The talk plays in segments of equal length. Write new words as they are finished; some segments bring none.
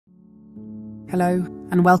Hello,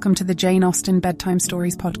 and welcome to the Jane Austen Bedtime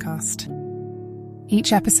Stories podcast.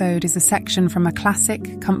 Each episode is a section from a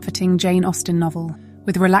classic, comforting Jane Austen novel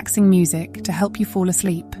with relaxing music to help you fall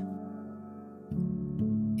asleep.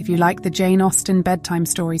 If you like the Jane Austen Bedtime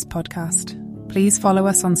Stories podcast, please follow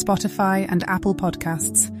us on Spotify and Apple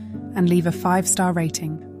Podcasts and leave a 5-star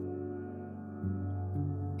rating.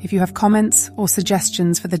 If you have comments or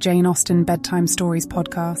suggestions for the Jane Austen Bedtime Stories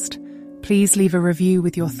podcast, please leave a review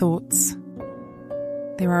with your thoughts.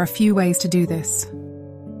 There are a few ways to do this.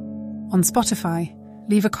 On Spotify,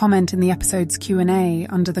 leave a comment in the episode's Q&A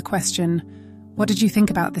under the question, "What did you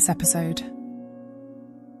think about this episode?"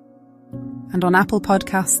 And on Apple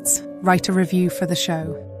Podcasts, write a review for the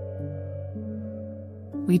show.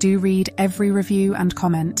 We do read every review and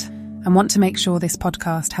comment and want to make sure this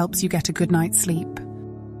podcast helps you get a good night's sleep.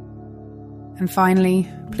 And finally,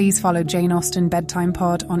 please follow Jane Austen Bedtime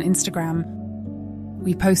Pod on Instagram.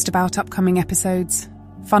 We post about upcoming episodes,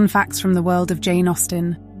 fun facts from the world of Jane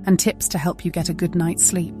Austen, and tips to help you get a good night's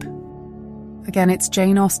sleep. Again, it's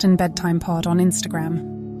Jane Austen Bedtime Pod on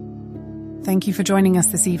Instagram. Thank you for joining us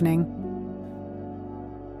this evening.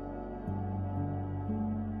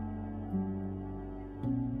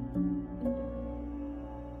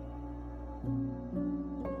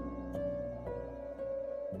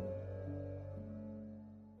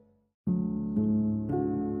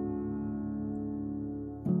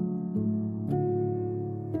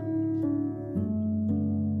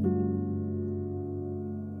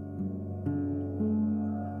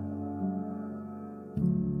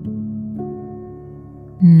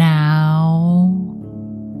 Now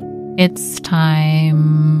it's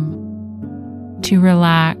time to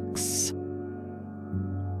relax.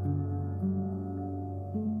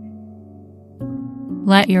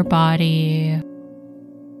 Let your body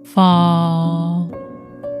fall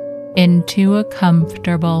into a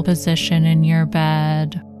comfortable position in your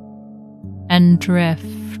bed and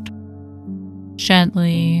drift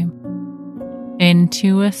gently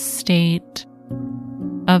into a state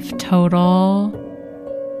of total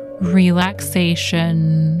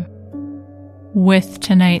relaxation with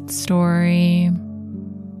tonight's story.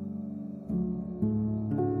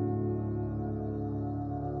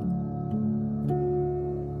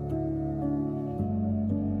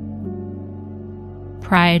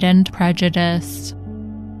 Pride and Prejudice.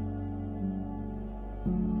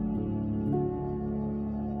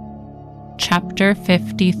 Chapter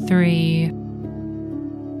 53.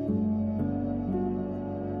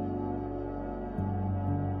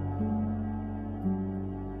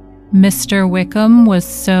 Mr. Wickham was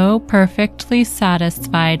so perfectly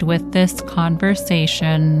satisfied with this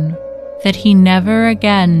conversation that he never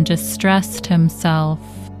again distressed himself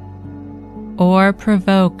or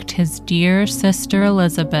provoked his dear sister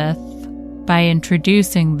Elizabeth by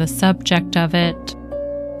introducing the subject of it,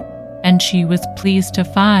 and she was pleased to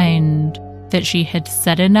find that she had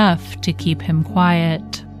said enough to keep him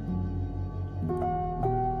quiet.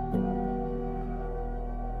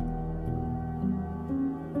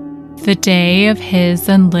 The day of his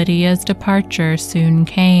and Lydia's departure soon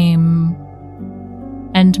came,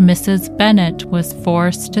 and Mrs. Bennet was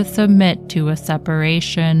forced to submit to a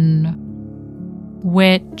separation,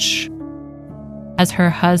 which, as her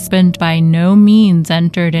husband by no means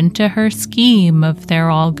entered into her scheme of their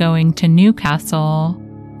all going to Newcastle,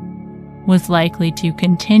 was likely to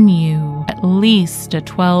continue at least a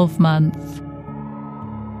 12-month.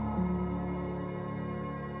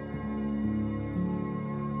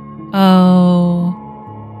 "Oh,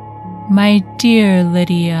 my dear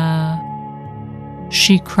Lydia,"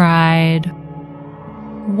 she cried,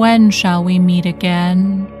 "when shall we meet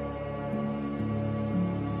again?"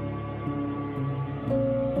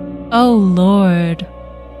 "Oh, Lord,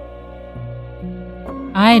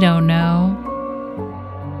 I don't know.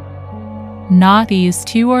 Not these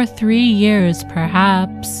 2 or 3 years,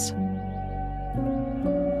 perhaps.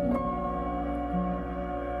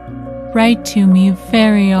 Write to me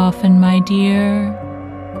very often, my dear."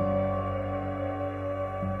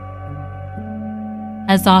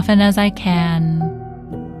 "As often as I can.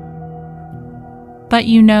 But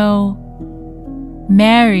you know,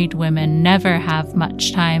 married women never have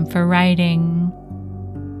much time for writing.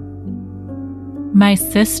 My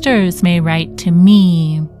sisters may write to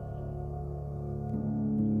me.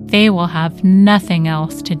 They will have nothing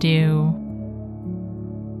else to do."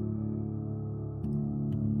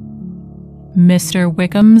 Mr.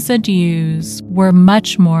 Wickham's adieus were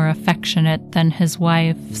much more affectionate than his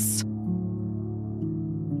wife's.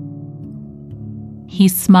 He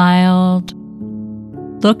smiled,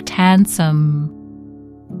 looked handsome,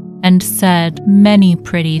 and said many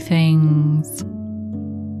pretty things.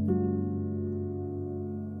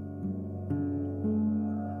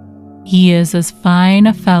 "He is as fine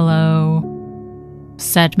a fellow,"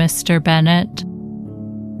 said Mr. Bennet,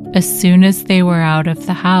 as soon as they were out of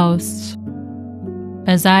the house,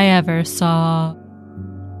 "as I ever saw.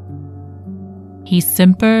 He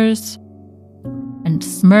simpers and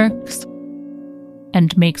smirks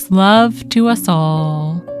and makes love to us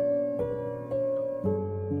all.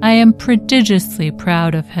 I am prodigiously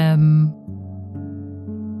proud of him.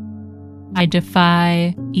 I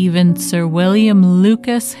defy even Sir William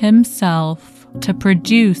Lucas himself to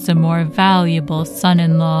produce a more valuable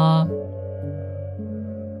son-in-law."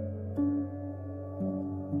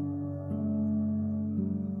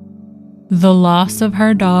 The loss of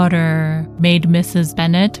her daughter made Mrs.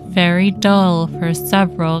 Bennet very dull for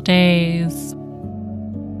several days.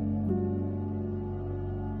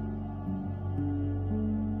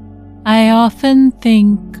 "I often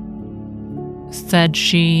think," said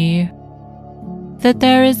she, "that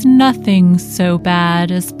there is nothing so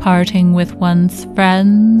bad as parting with one's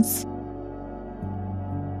friends.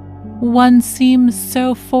 One seems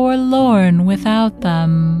so forlorn without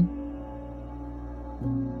them.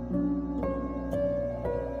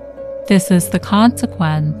 This is the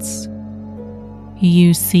consequence,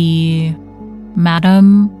 you see,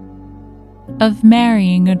 madam, of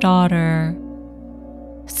marrying a daughter,"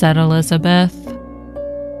 said Elizabeth.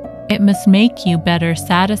 "It must make you better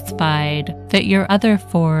satisfied that your other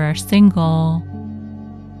 4 are single."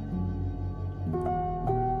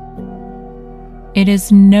 "It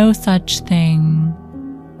is no such thing.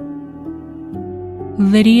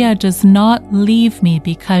 Lydia does not leave me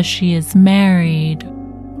because she is married,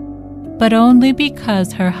 but only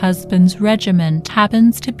because her husband's regiment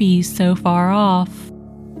happens to be so far off.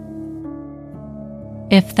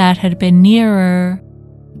 If that had been nearer,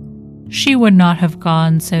 she would not have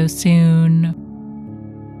gone so soon."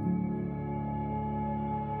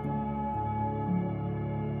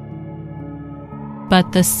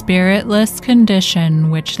 But the spiritless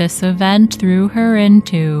condition which this event threw her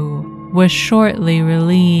into was shortly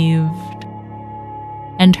relieved,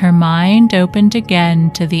 and her mind opened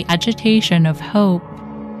again to the agitation of hope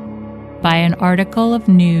by an article of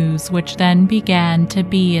news which then began to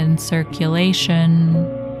be in circulation.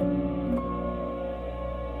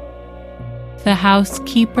 The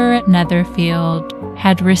housekeeper at Netherfield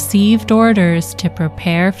had received orders to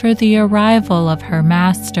prepare for the arrival of her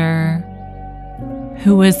master,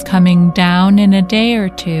 who was coming down in a day or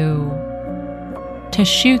 2 to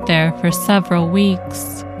shoot there for several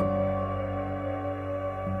weeks.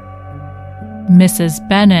 Mrs.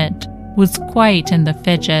 Bennet was quite in the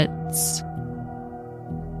fidgets.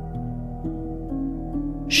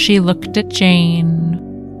 She looked at Jane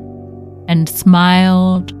and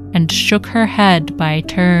smiled and shook her head by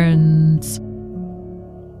turns.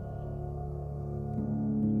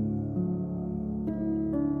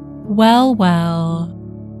 "Well, well,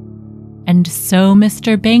 and so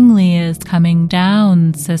Mr. Bingley is coming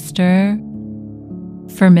down, sister,"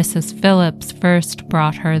 for Mrs. Phillips first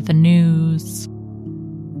brought her the news.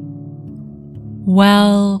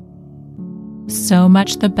 "Well, so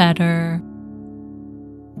much the better.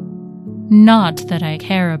 Not that I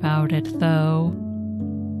care about it, though.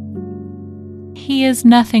 He is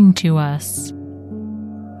nothing to us,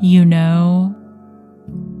 you know,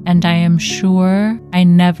 and I am sure I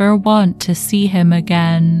never want to see him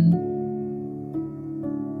again.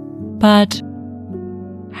 But,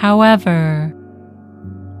 however,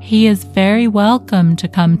 he is very welcome to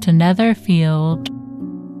come to Netherfield,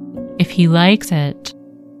 if he likes it.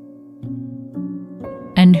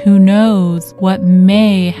 And who knows what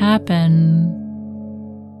may happen?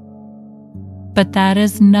 But that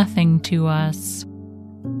is nothing to us.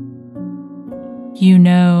 You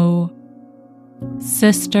know,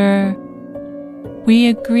 sister, we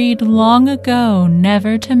agreed long ago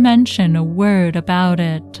never to mention a word about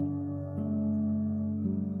it.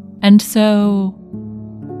 And so,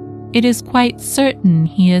 it is quite certain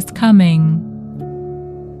he is coming.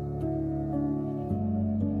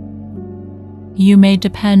 You may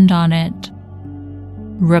depend on it,"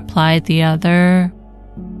 replied the other,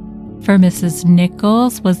 "for Mrs.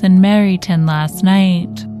 Nichols was in Meryton last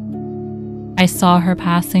night. I saw her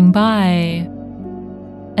passing by,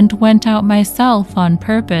 and went out myself on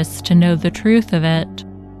purpose to know the truth of it,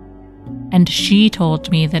 and she told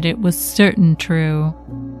me that it was certain true.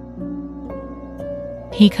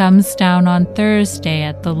 He comes down on Thursday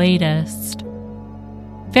at the latest,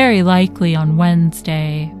 very likely on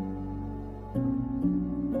Wednesday.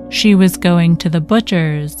 She was going to the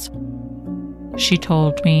butcher's, she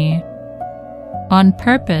told me, on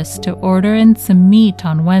purpose to order in some meat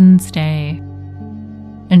on Wednesday,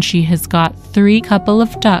 and she has got 3 couple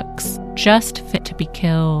of ducks just fit to be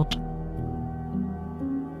killed.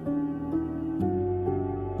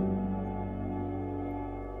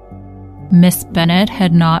 Miss Bennet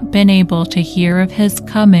had not been able to hear of his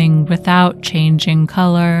coming without changing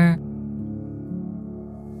color.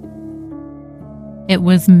 It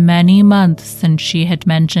was many months since she had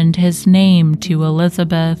mentioned his name to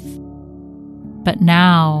Elizabeth, but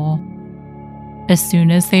now, as soon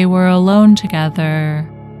as they were alone together,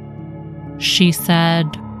 she said,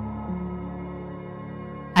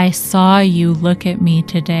 "I saw you look at me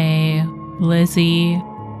today, Lizzie,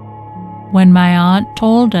 when my aunt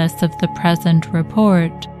told us of the present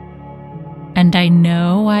report, and I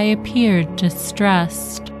know I appeared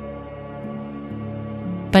distressed.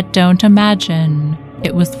 But don't imagine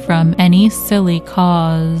it was from any silly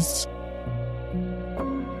cause.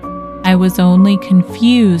 I was only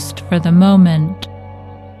confused for the moment,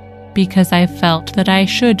 because I felt that I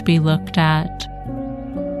should be looked at.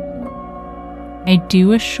 I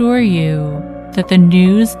do assure you that the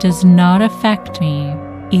news does not affect me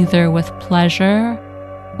either with pleasure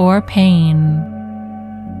or pain.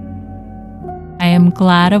 I am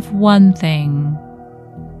glad of one thing,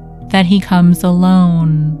 that he comes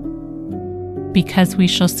alone, because we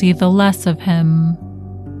shall see the less of him.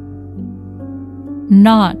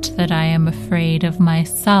 Not that I am afraid of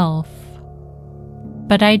myself,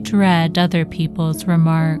 but I dread other people's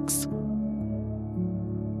remarks."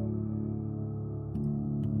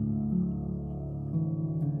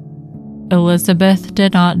 Elizabeth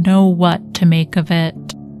did not know what to make of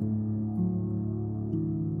it.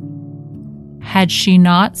 Had she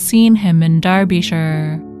not seen him in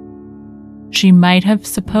Derbyshire, she might have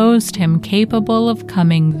supposed him capable of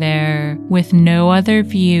coming there with no other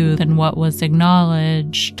view than what was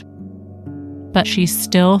acknowledged, but she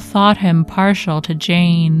still thought him partial to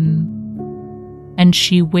Jane, and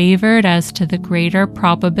she wavered as to the greater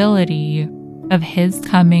probability of his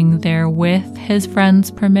coming there with his friend's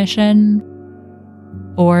permission,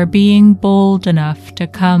 or being bold enough to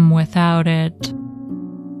come without it.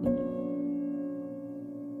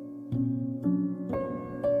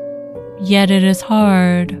 Yet it is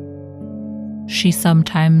hard, she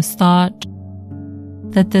sometimes thought,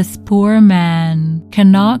 that this poor man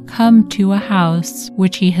cannot come to a house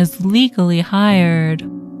which he has legally hired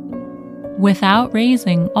without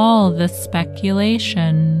raising all this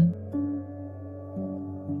speculation.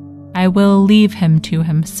 I will leave him to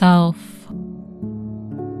himself.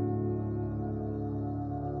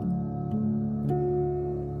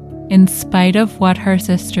 In spite of what her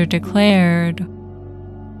sister declared,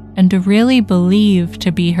 and really believed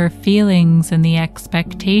to be her feelings in the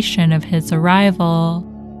expectation of his arrival,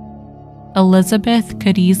 Elizabeth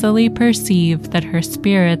could easily perceive that her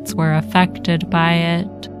spirits were affected by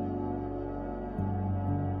it.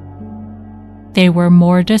 They were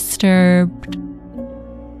more disturbed,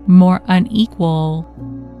 more unequal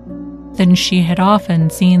than she had often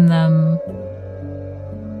seen them.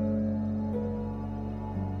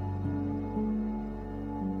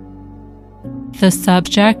 The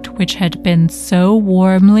subject which had been so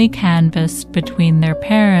warmly canvassed between their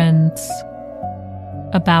parents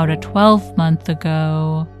about a 12-month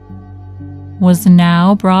ago was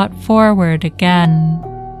now brought forward again.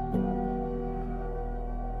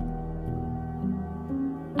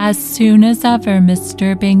 "As soon as ever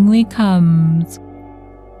Mr. Bingley comes,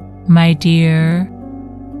 my dear,"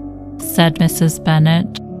 said Mrs.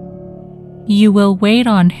 Bennet, "you will wait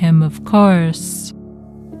on him, of course."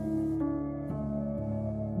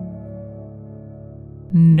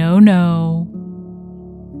 "No, no.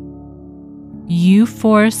 You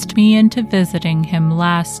forced me into visiting him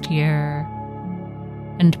last year,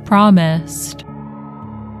 and promised,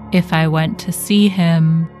 if I went to see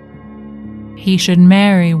him, he should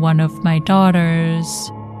marry one of my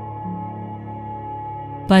daughters.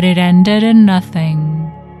 But it ended in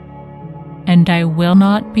nothing, and I will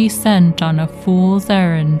not be sent on a fool's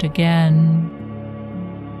errand again."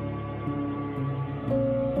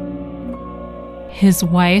 His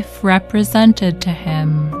wife represented to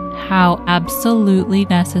him how absolutely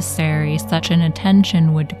necessary such an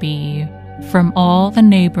attention would be from all the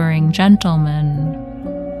neighboring gentlemen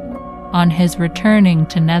on his returning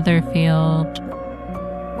to Netherfield.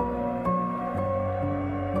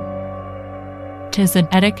 "'Tis an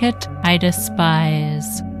etiquette I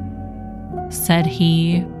despise," said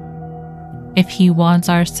he. "If he wants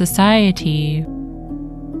our society,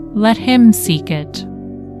 let him seek it.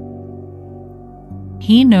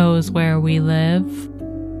 He knows where we live.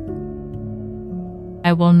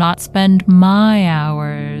 I will not spend my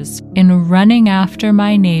hours in running after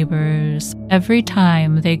my neighbors every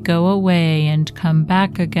time they go away and come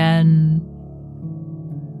back again."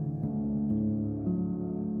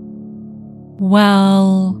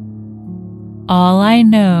 "Well, all I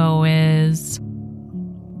know is,"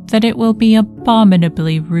 that it will be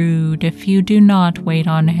abominably rude if you do not wait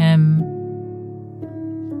on him.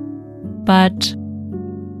 But,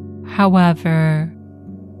 however,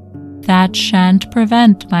 that shan't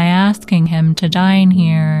prevent my asking him to dine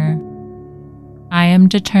here. I am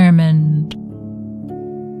determined.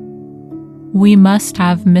 We must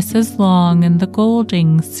have Mrs. Long and the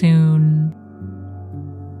Goldings soon.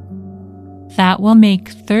 That will make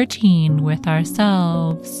 13 with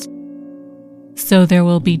ourselves, so there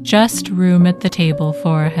will be just room at the table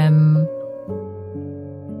for him.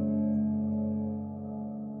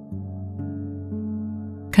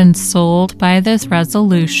 Consoled by this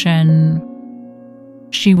resolution,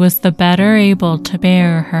 she was the better able to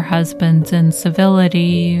bear her husband's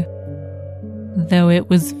incivility, though it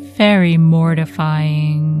was very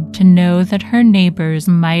mortifying to know that her neighbors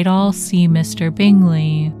might all see Mr.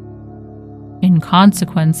 Bingley, in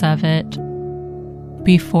consequence of it,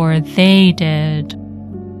 before they did.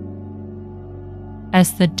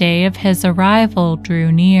 As the day of his arrival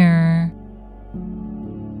drew near,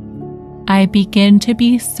 "I begin to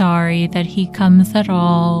be sorry that he comes at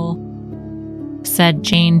all," said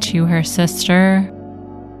Jane to her sister.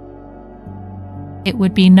 "It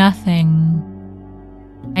would be nothing.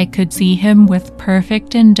 I could see him with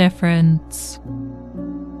perfect indifference,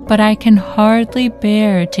 but I can hardly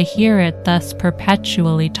bear to hear it thus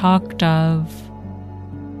perpetually talked of.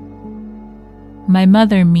 My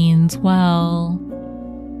mother means well,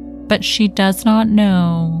 but she does not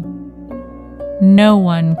know, no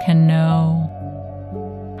one can know,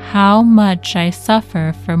 how much I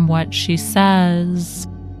suffer from what she says.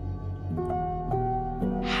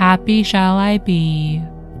 Happy shall I be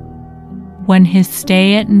when his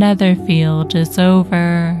stay at Netherfield is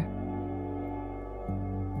over.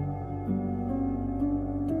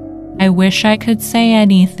 I wish I could say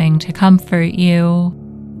anything to comfort you,"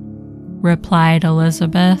 replied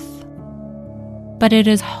Elizabeth, "but it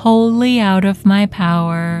is wholly out of my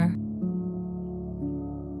power.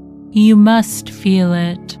 You must feel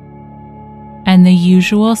it, and the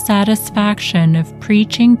usual satisfaction of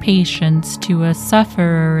preaching patience to a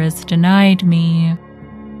sufferer is denied me,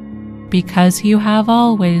 because you have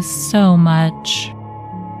always so much."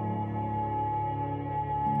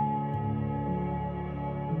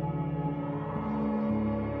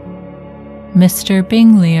 Mr.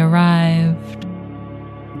 Bingley arrived.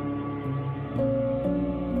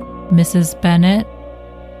 Mrs. Bennet,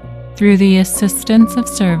 through the assistance of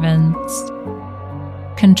servants,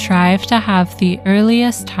 contrived to have the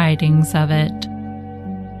earliest tidings of it,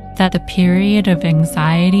 that the period of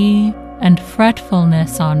anxiety and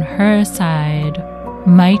fretfulness on her side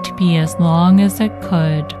might be as long as it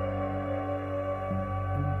could.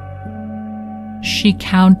 She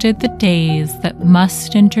counted the days that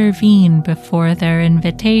must intervene before their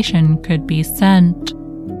invitation could be sent,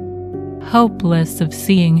 hopeless of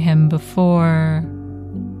seeing him before.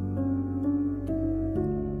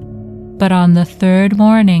 But on the 3rd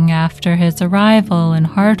morning after his arrival in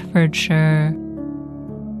Hertfordshire,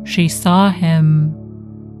 she saw him,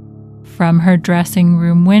 from her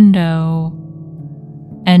dressing-room window,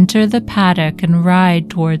 enter the paddock and ride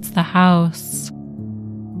towards the house.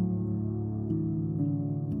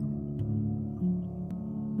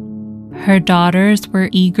 Her daughters were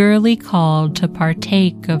eagerly called to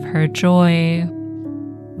partake of her joy.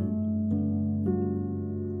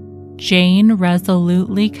 Jane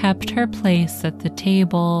resolutely kept her place at the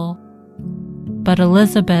table, but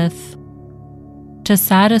Elizabeth, to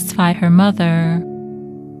satisfy her mother,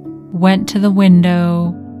 went to the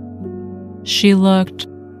window. She looked.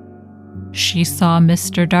 She saw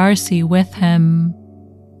Mr. Darcy with him,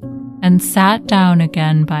 and sat down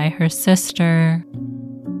again by her sister.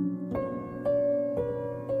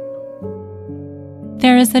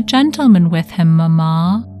 "There is a gentleman with him,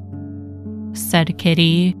 Mamma," said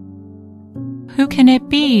Kitty. "Who can it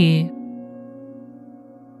be?"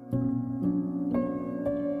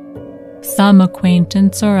 "Some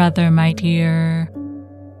acquaintance or other, my dear,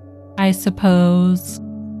 I suppose.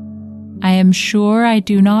 I am sure I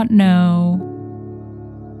do not know."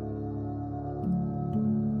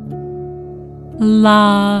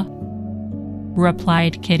 "La,"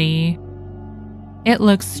 replied Kitty. "It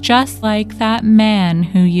looks just like that man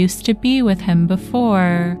who used to be with him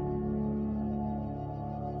before.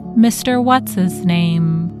 Mr.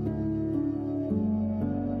 What's-his-name?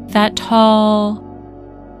 That tall,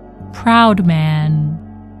 proud man.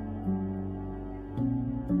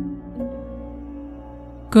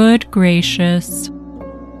 Good gracious.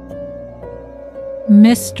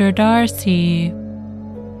 Mr. Darcy.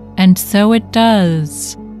 And so it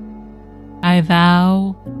does, I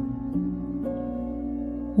vow.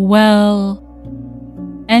 Well,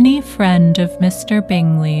 any friend of Mr.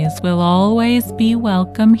 Bingley's will always be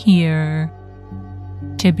welcome here,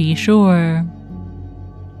 to be sure.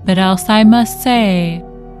 But else I must say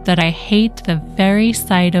that I hate the very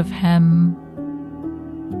sight of him."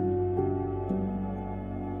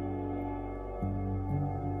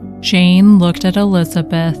 Jane looked at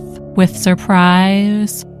Elizabeth with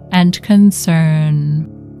surprise and concern.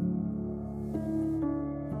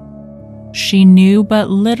 She knew but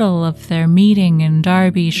little of their meeting in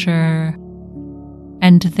Derbyshire,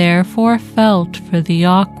 and therefore felt for the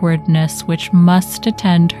awkwardness which must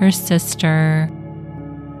attend her sister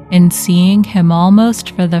in seeing him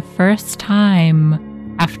almost for the first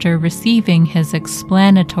time after receiving his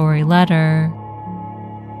explanatory letter.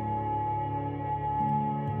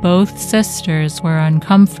 Both sisters were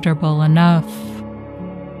uncomfortable enough.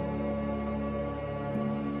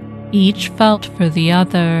 Each felt for the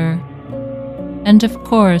other, and of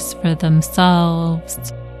course for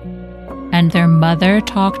themselves, and their mother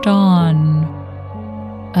talked on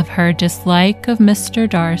of her dislike of Mr.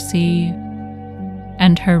 Darcy,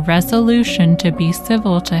 and her resolution to be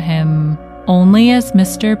civil to him only as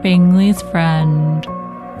Mr. Bingley's friend,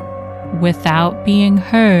 without being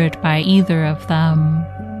heard by either of them.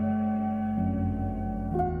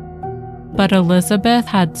 But Elizabeth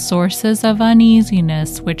had sources of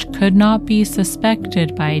uneasiness which could not be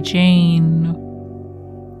suspected by Jane,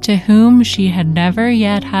 to whom she had never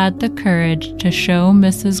yet had the courage to show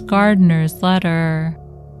Mrs. Gardiner's letter,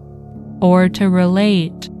 or to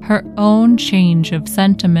relate her own change of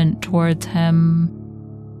sentiment towards him.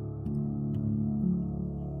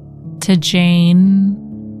 To Jane,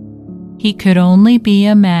 he could only be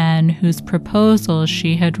a man whose proposals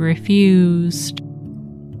she had refused,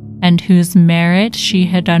 and whose merit she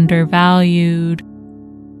had undervalued,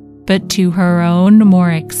 but to her own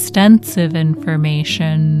more extensive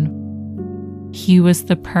information, he was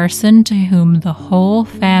the person to whom the whole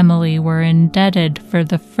family were indebted for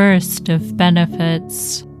the first of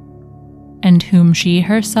benefits, and whom she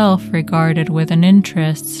herself regarded with an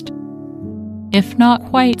interest, if not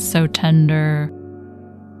quite so tender,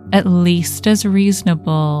 at least as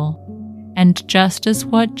reasonable, and just as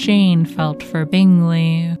what Jane felt for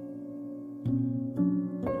Bingley.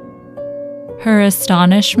 Her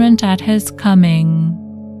astonishment at his coming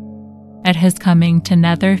to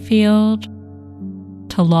Netherfield,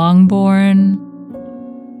 to Longbourn,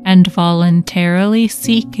 and voluntarily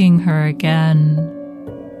seeking her again,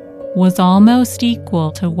 was almost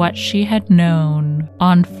equal to what she had known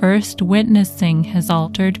on first witnessing his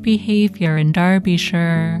altered behavior in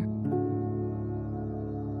Derbyshire.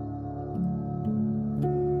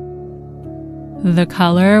 The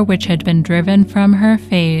color which had been driven from her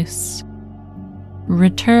face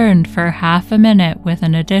returned for half a minute with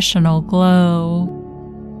an additional glow,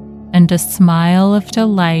 and a smile of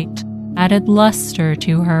delight added luster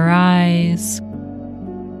to her eyes,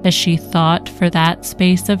 as she thought for that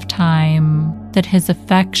space of time that his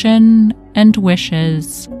affection and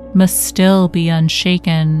wishes must still be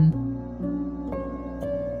unshaken.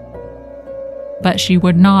 But she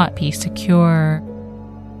would not be secure.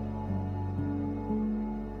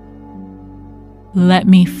 "Let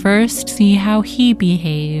me first see how he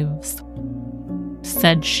behaves,"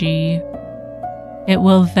 said she. "It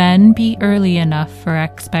will then be early enough for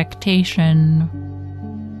expectation."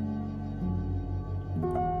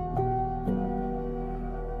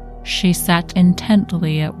 She sat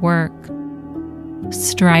intently at work,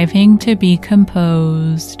 striving to be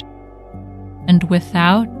composed, and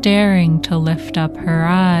without daring to lift up her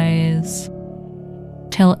eyes,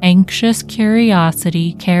 till anxious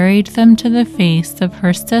curiosity carried them to the face of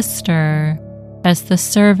her sister as the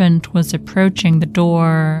servant was approaching the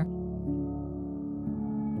door.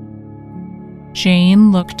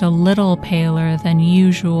 Jane looked a little paler than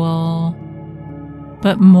usual,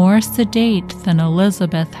 but more sedate than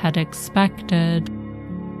Elizabeth had expected.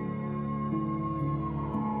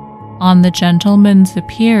 On the gentleman's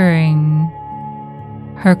appearing,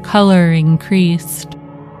 her color increased,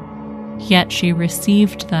 yet she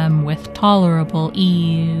received them with tolerable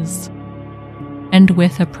ease, and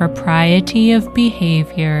with a propriety of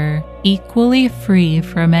behavior equally free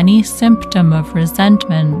from any symptom of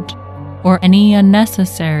resentment or any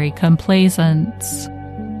unnecessary complaisance.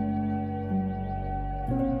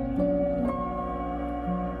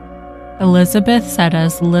 Elizabeth said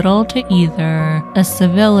as little to either as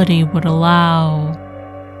civility would allow,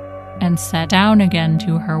 and sat down again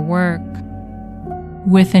to her work,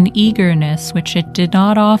 with an eagerness which it did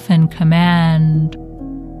not often command.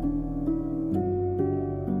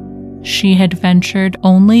 She had ventured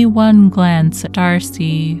only one glance at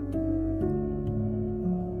Darcy.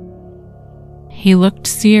 He looked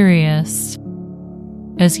serious,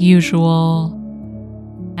 as usual,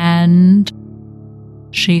 and,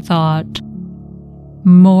 she thought,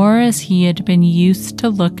 more as he had been used to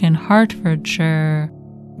look in Hertfordshire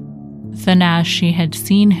than as she had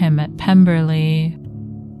seen him at Pemberley.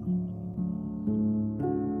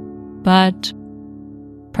 But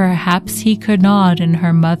perhaps he could not in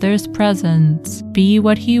her mother's presence be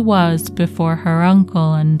what he was before her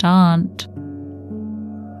uncle and aunt.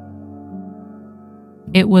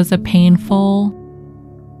 It was a painful,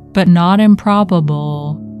 but not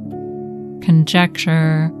improbable,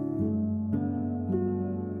 conjecture.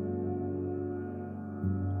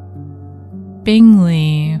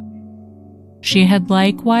 Bingley, she had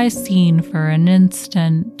likewise seen for an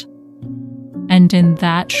instant, and in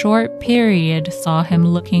that short period saw him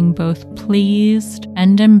looking both pleased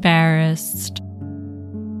and embarrassed.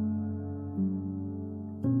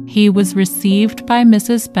 He was received by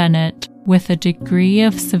Mrs. Bennet with a degree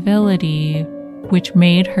of civility which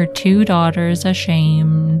made her two daughters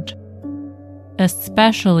ashamed,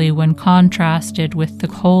 especially when contrasted with the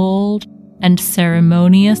cold and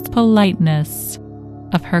ceremonious politeness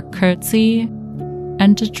of her curtsy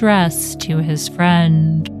and address to his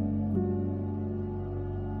friend.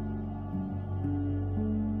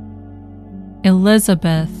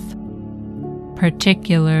 Elizabeth,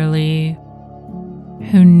 particularly,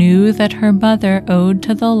 who knew that her mother owed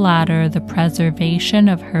to the latter the preservation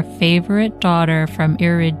of her favorite daughter from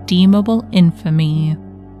irredeemable infamy,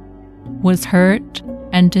 was hurt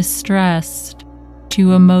and distressed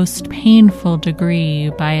to a most painful degree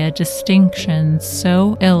by a distinction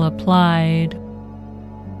so ill applied.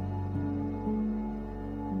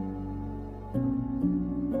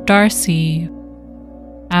 Darcy,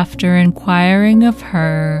 after inquiring of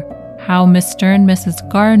her how Mr. and Mrs.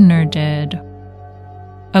 Gardiner did,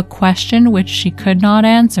 a question which she could not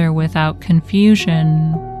answer without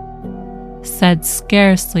confusion, said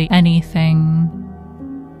scarcely anything.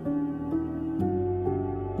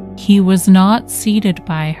 He was not seated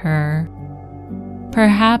by her.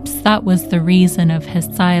 Perhaps that was the reason of his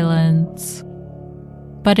silence,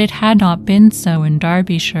 but it had not been so in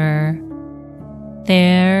Derbyshire.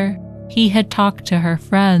 There he had talked to her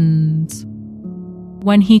friends,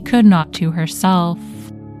 when he could not to herself.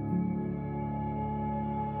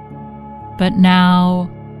 But now,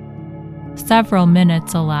 several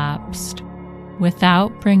minutes elapsed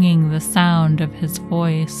without bringing the sound of his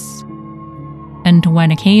voice, and when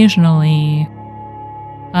occasionally,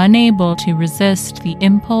 unable to resist the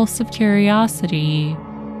impulse of curiosity,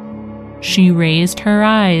 she raised her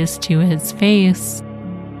eyes to his face,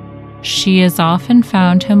 she as often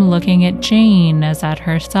found him looking at Jane as at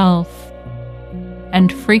herself,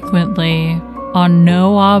 and frequently on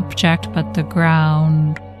no object but the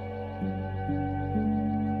ground.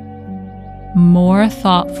 More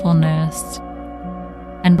thoughtfulness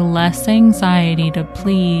and less anxiety to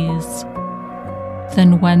please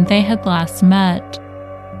than when they had last met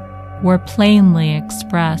were plainly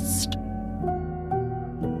expressed.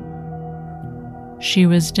 She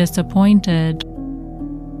was disappointed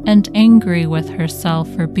and angry with herself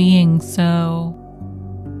for being so.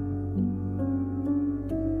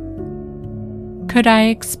 "Could I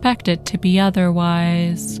expect it to be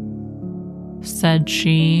otherwise?" said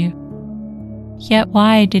she. "Yet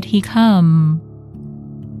why did he come?"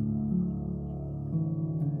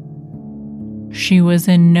 She was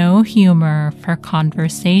in no humor for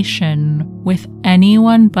conversation with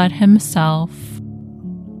anyone but himself,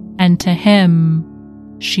 and to him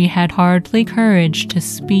she had hardly courage to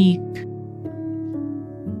speak.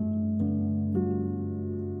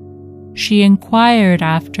 She inquired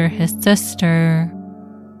after his sister,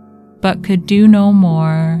 but could do no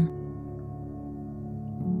more.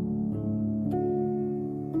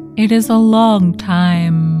 "It is a long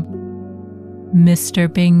time,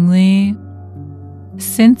 Mr. Bingley,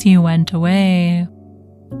 since you went away,"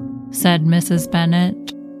 said Mrs.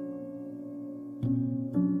 Bennet.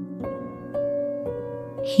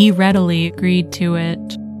 He readily agreed to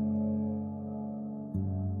it.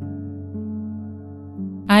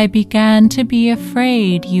 "I began to be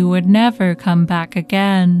afraid you would never come back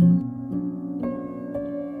again.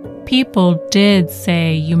 People did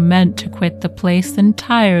say you meant to quit the place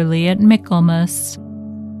entirely at Michaelmas,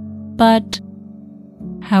 but,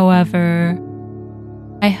 however,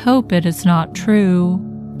 I hope it is not true.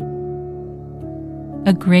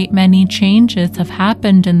 A great many changes have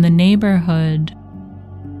happened in the neighborhood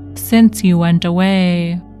since you went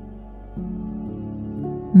away.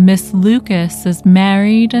 Miss Lucas is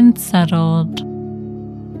married and settled,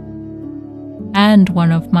 and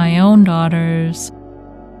one of my own daughters.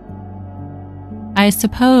 I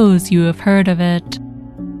suppose you have heard of it.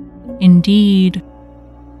 Indeed,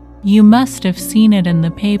 you must have seen it in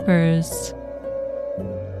the papers.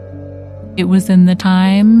 It was in the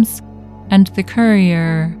Times and the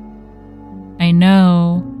Courier, I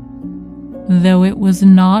know, though it was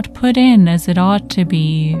not put in as it ought to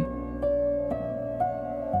be.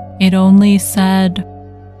 It only said,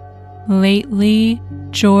 "Lately,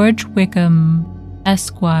 George Wickham,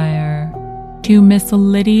 Esquire, to Miss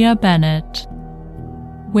Lydia Bennet,"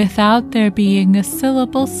 without there being a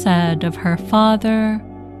syllable said of her father,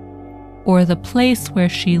 or the place where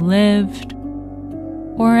she lived,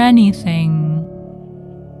 or anything.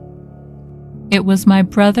 It was my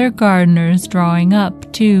brother Gardner's drawing up,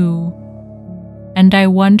 too, and I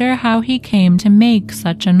wonder how he came to make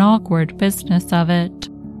such an awkward business of it.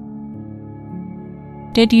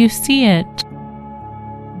 Did you see it?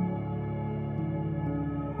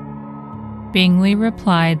 Bingley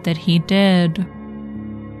replied that he did,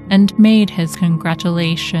 and made his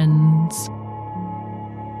congratulations.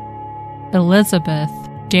 Elizabeth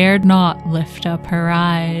dared not lift up her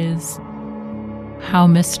eyes. How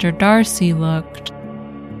Mr. Darcy looked,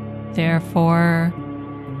 therefore,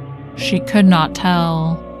 she could not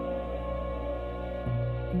tell.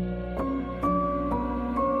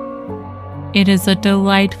 It is a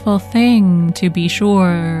delightful thing, to be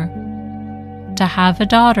sure, to have a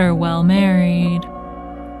daughter well married,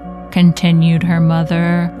 continued her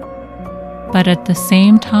mother, but at the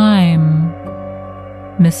same time,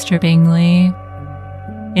 Mr. Bingley,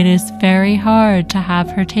 it is very hard to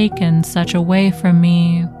have her taken such away from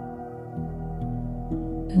me.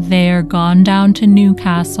 They are gone down to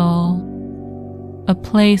Newcastle, a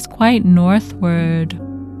place quite northward,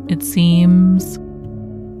 it seems,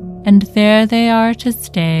 and there they are to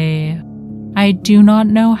stay. I do not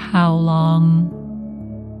know how long.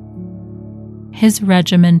 His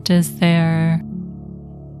regiment is there,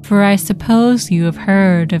 for I suppose you have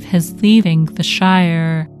heard of his leaving the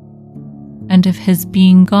Shire, and of his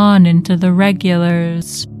being gone into the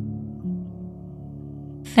regulars.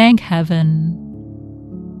 Thank heaven,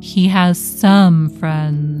 he has some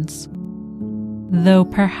friends, though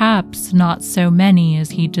perhaps not so many as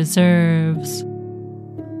he deserves.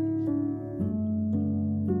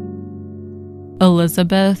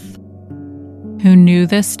 Elizabeth, who knew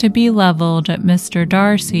this to be levelled at Mr.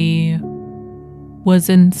 Darcy, was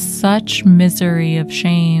in such misery of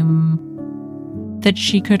shame that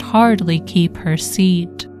she could hardly keep her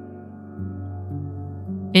seat.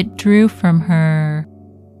 It drew from her,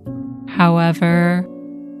 however,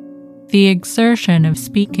 the exertion of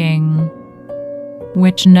speaking,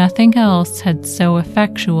 which nothing else had so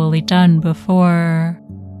effectually done before,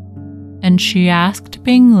 and she asked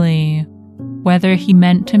Bingley whether he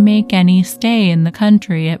meant to make any stay in the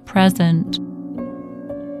country at present.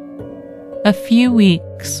 A few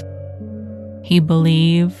weeks, he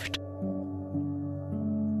believed.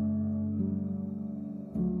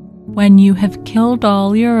 When you have killed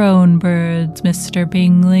all your own birds, Mr.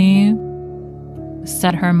 Bingley,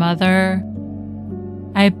 said her mother,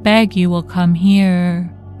 I beg you will come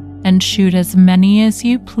here and shoot as many as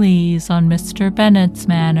you please on Mr. Bennet's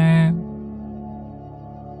manor.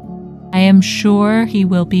 I am sure he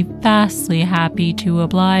will be vastly happy to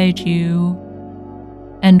oblige you,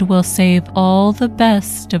 and will save all the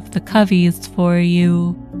best of the coveys for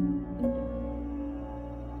you.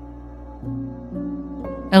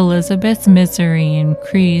 Elizabeth's misery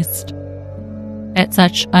increased at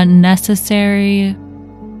such unnecessary,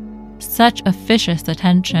 such officious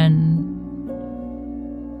attention.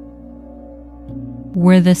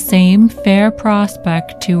 Were the same fair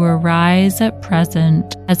prospect to arise at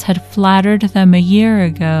present as had flattered them a year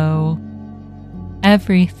ago,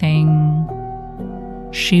 everything,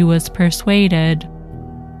 she was persuaded,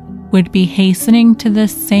 would be hastening to the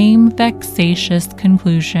same vexatious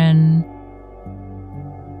conclusion.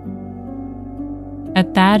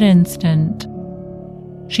 At that instant,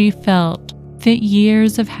 she felt that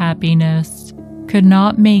years of happiness could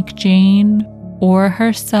not make Jane or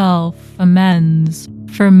herself amends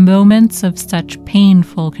for moments of such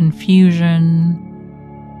painful confusion.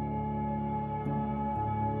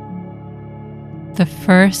 The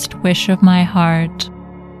first wish of my heart,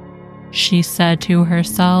 she said to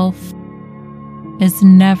herself, is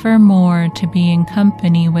never more to be in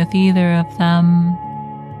company with either of them.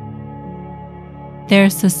 Their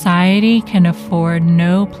society can afford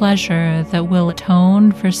no pleasure that will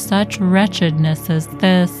atone for such wretchedness as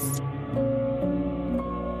this.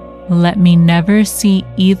 Let me never see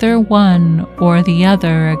either one or the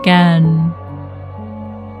other again.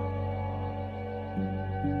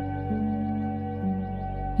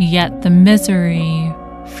 Yet the misery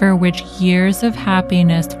for which years of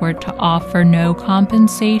happiness were to offer no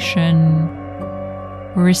compensation,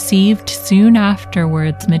 received soon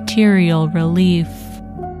afterwards material relief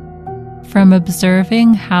from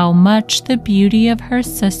observing how much the beauty of her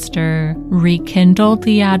sister rekindled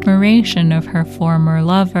the admiration of her former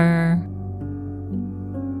lover.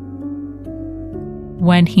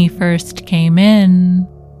 When he first came in,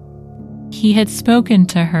 he had spoken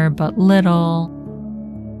to her but little,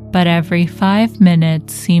 but every 5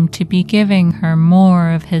 minutes seemed to be giving her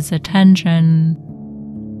more of his attention.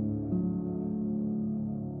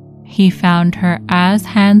 He found her as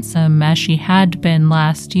handsome as she had been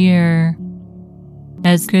last year,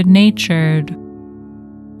 as good-natured,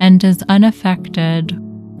 and as unaffected,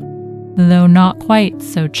 though not quite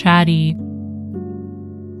so chatty.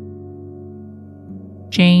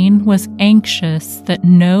 Jane was anxious that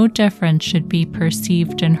no difference should be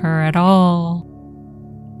perceived in her at all,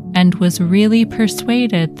 and was really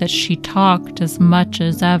persuaded that she talked as much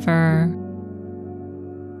as ever.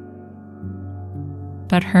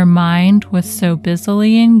 But her mind was so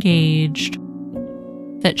busily engaged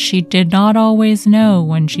that she did not always know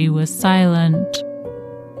when she was silent.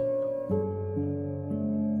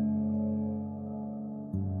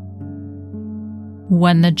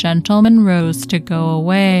 When the gentleman rose to go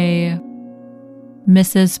away,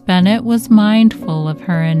 Mrs. Bennet was mindful of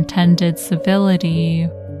her intended civility,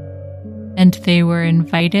 and they were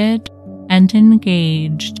invited and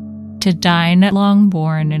engaged to dine at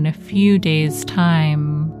Longbourn in a few days'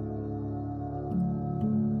 time.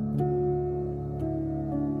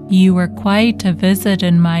 "You were quite a visit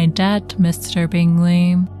in my debt, Mr.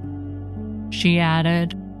 Bingley," she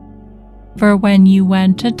added, "for when you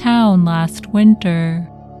went to town last winter,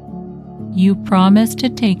 you promised to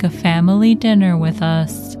take a family dinner with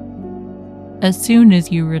us as soon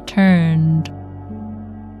as you returned.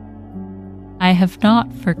 I have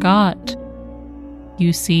not forgot,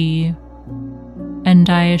 you see, and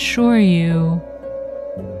I assure you,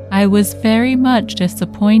 I was very much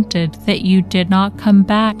disappointed that you did not come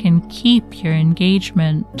back and keep your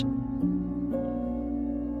engagement."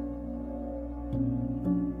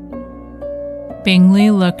 Bingley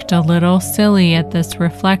looked a little silly at this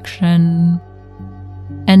reflection,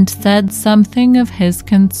 and said something of his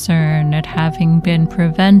concern at having been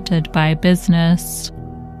prevented by business.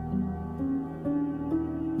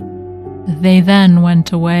 They then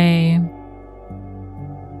went away.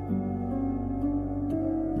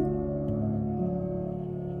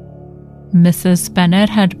 Mrs. Bennet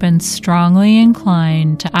had been strongly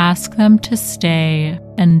inclined to ask them to stay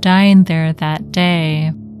and dine there that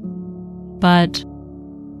day, but,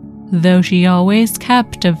 though she always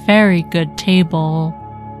kept a very good table,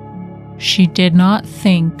 she did not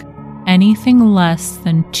think anything less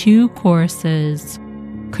than 2 courses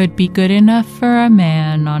could be good enough for a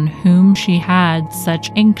man on whom she had such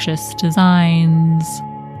anxious designs,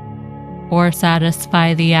 or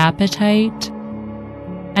satisfy the appetite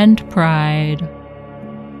and pride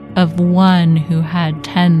of one who had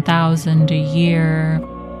 10,000 a year.